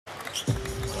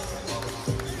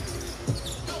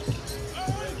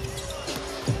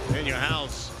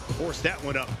forced that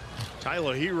one up.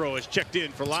 Tyler Herro has checked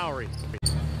in for Lowry.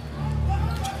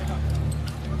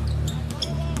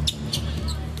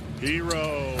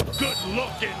 Herro, good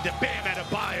looking to Bam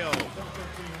Adebayo.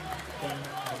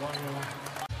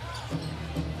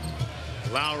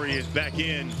 Lowry is back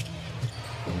in.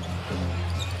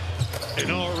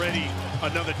 And already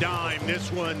another dime.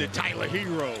 This one to Tyler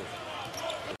Herro.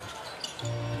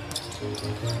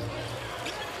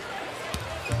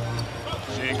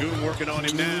 Shangoon working on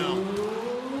him now.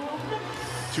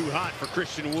 Too hot for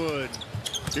Christian Wood.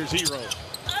 Here's Herro.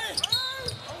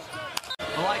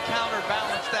 Well, I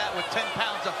counterbalanced that with 10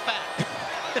 pounds of fat.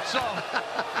 So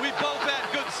we both had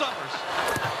good summers.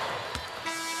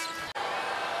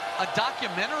 A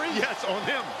documentary? Yes, on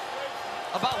him.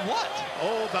 About what?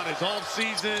 Oh, about his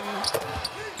off-season.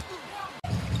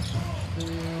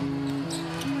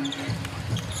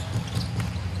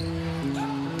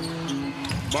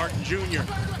 Martin Jr.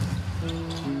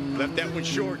 left that one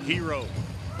short. Herro.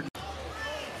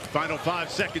 Final 5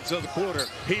 seconds of the quarter.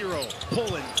 Herro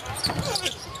pulling.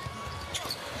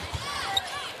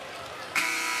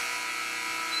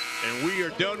 And we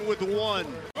are done with one.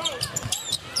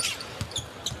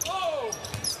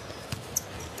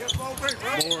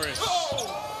 Morris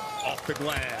off the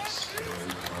glass.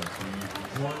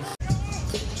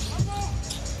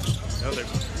 Another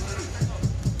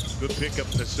good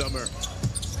pickup in the summer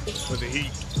for the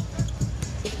Heat.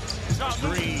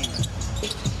 Green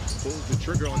pulls the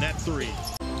trigger on that three.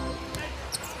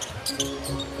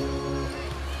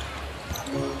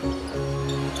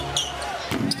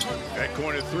 That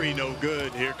corner three, no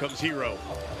good. Here comes Herro.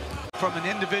 From an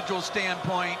individual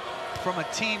standpoint, from a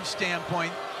team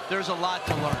standpoint, there's a lot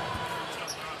to learn.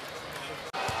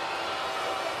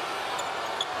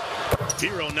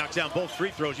 Herro knocks down both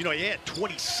free throws. You know, he had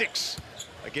 26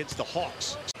 against the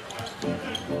Hawks.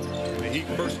 The Heat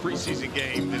first preseason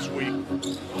game this week.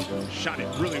 Shot it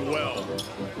really well.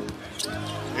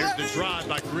 Here's the drive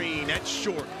by Green. That's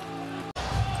short.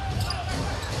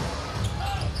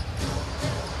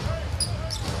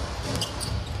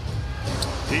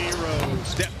 Herro,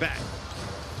 step back.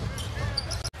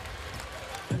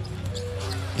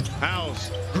 House,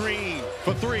 Green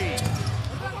for three.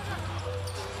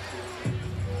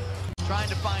 Trying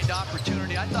to find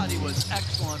opportunity. I thought he was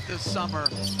excellent this summer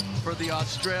for the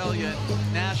Australian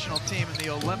national team in the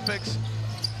Olympics,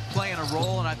 playing a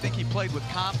role, and I think he played with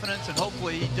confidence, and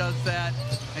hopefully he does that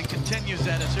and continues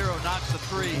that as Herro knocks the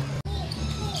three.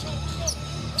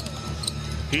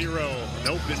 Herro, an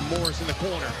open Morris in the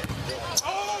corner.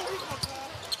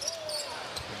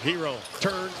 Herro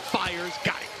turns, fires,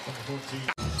 got it.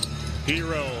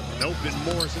 Herro, an open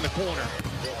Morris in the corner.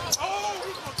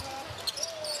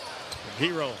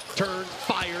 Herro turns,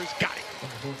 fires, got it.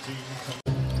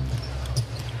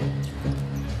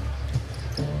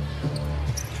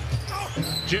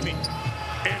 Jimmy,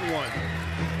 and one.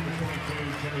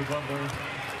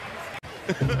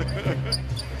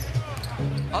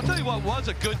 I'll tell you what was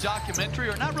a good documentary,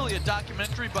 or not really a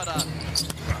documentary, but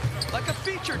like a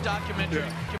feature documentary.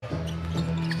 Yeah.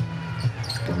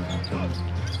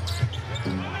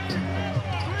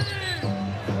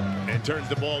 And turns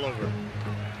the ball over.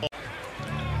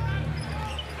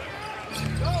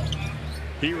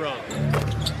 Herro,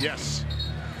 yes.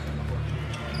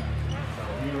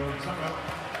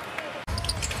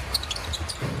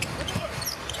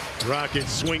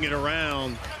 Rockets swinging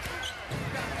around.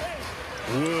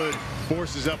 Wood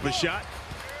forces up a shot.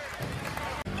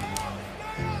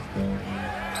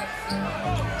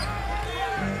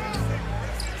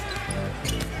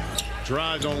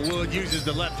 Drives on Wood, uses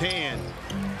the left hand.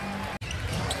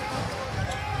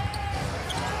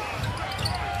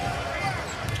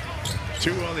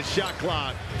 Two on the shot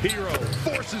clock. Herro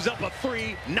forces up a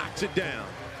three, knocks it down.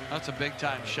 That's a big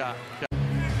time shot.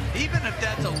 Even if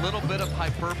that's a little bit of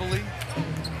hyperbole,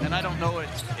 and I don't know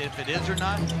if it is or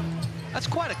not, that's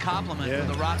quite a compliment to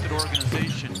the Rocket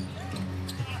organization.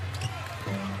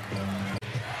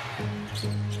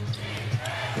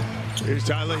 Here's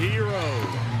Tyler Herro.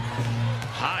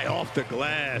 High off the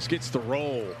glass, gets the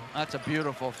roll. That's a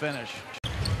beautiful finish.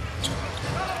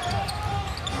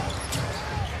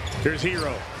 Here's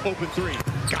Herro, open three,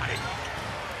 got it.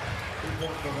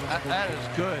 That is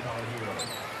good.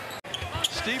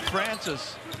 Steve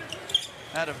Francis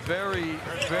had a very,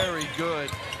 very good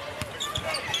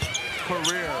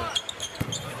career.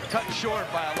 Cut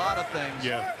short by a lot of things.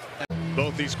 Yeah.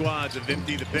 Both these squads have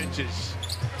emptied the benches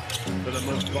for the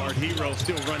most part. Herro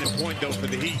still running point though for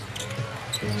the Heat.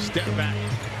 Step back,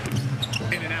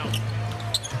 in and out.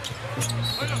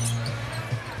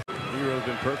 Herro's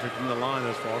been perfect in the line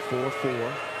thus far,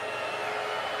 4-4.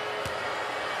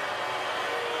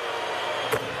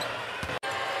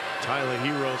 Tyler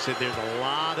Herro said there's a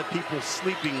lot of people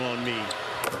sleeping on me.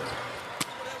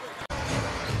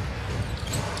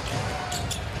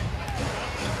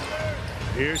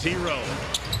 Here's Herro.